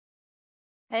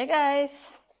Hey guys,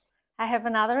 I have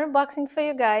another unboxing for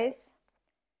you guys.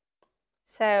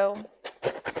 So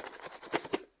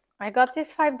I got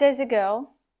this 5 days ago.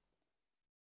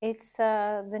 It's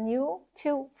the new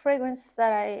 2 fragrance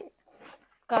that I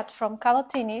got from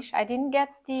Calotinish. I didn't get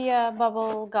the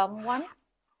bubble gum one.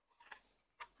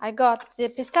 I got the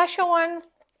pistachio one,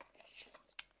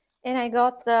 and I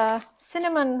got the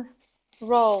cinnamon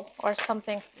roll or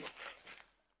something.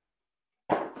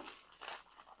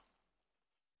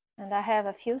 And I have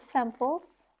a few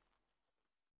samples: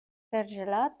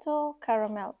 gelato,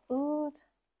 caramel oud,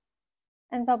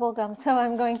 and bubblegum. So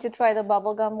I'm going to try the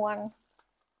bubblegum one.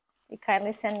 They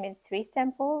kindly sent me 3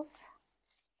 samples.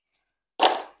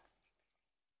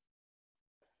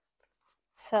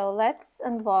 So let's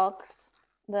unbox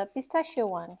the pistachio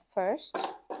one first.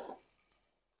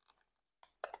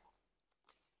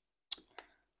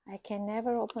 I can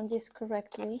never open this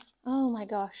correctly. Oh my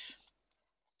gosh.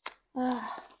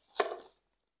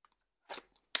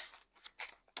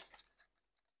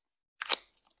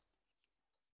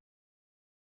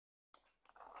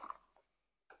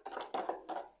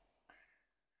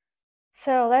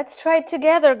 So let's try it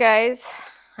together, guys.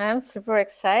 I'm super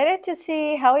excited to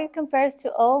see how it compares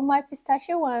to all my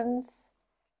pistachio ones.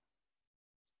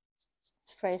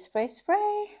 Spray, spray,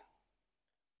 spray.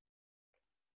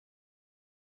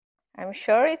 I'm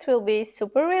sure it will be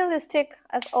super realistic,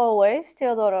 as always.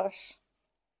 Theodoros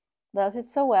does it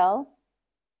so well.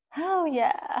 Oh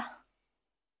yeah.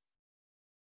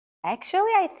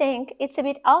 Actually, I think it's a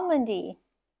bit almondy.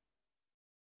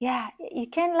 Yeah, you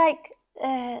can like,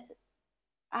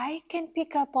 I can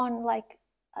pick up on like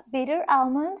a bitter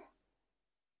almond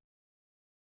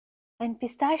and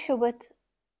pistachio, but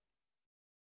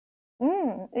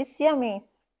it's yummy.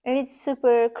 And it's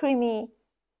super creamy.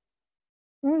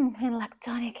 And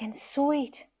lactonic and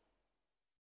sweet.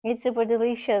 It's super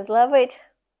delicious. Love it.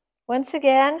 Once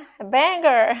again, a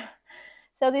banger.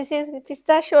 So this is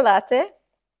pistachio latte.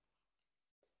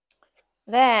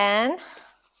 Then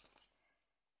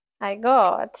I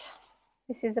got,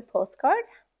 this is the postcard.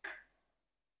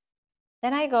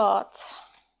 Then I got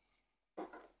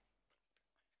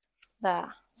the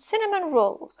cinnamon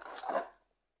rolls.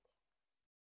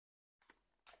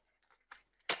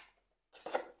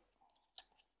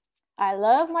 I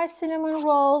love my cinnamon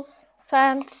rolls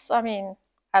scents. I mean,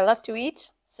 I love to eat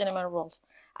cinnamon rolls.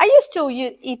 I used to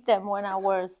eat them when I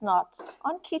was not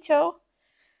on keto.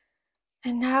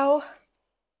 And now,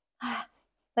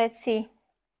 let's see.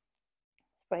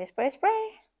 Spray, spray,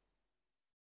 spray.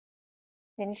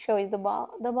 Didn't show you the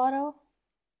bottle.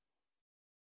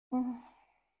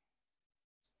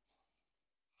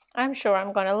 I'm sure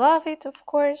I'm gonna love it, of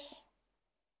course.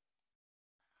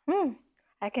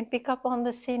 I can pick up on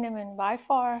the cinnamon by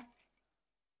far.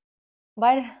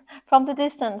 From the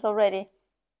distance already.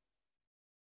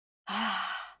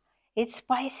 It's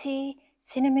spicy,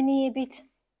 cinnamony a bit.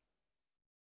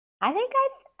 I think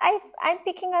I'm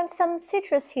picking on some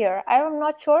citrus here. I'm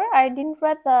not sure. I didn't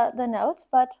read the notes,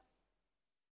 but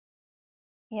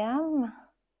yum.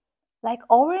 Like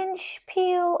orange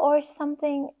peel or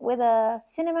something with a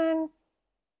cinnamon.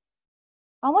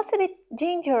 Almost a bit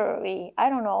gingery. I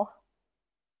don't know.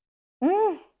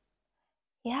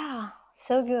 Yeah,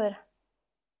 so good.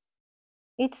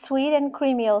 It's sweet and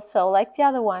creamy also, like the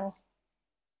other one.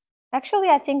 Actually,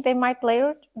 I think they might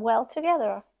layer well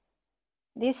together.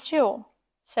 These two.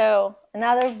 So,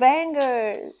 another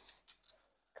bangers.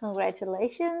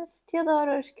 Congratulations,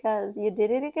 Theodoros, because you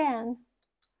did it again.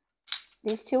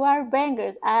 These two are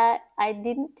bangers. I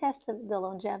didn't test the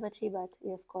longevity, but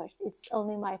of course, it's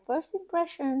only my first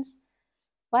impressions.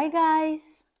 Bye,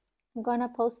 guys. I'm gonna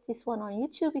post this one on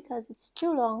YouTube because it's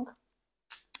too long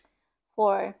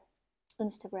for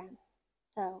Instagram.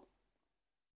 So,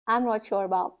 I'm not sure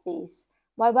about these.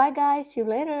 Bye-bye, guys. See you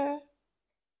later.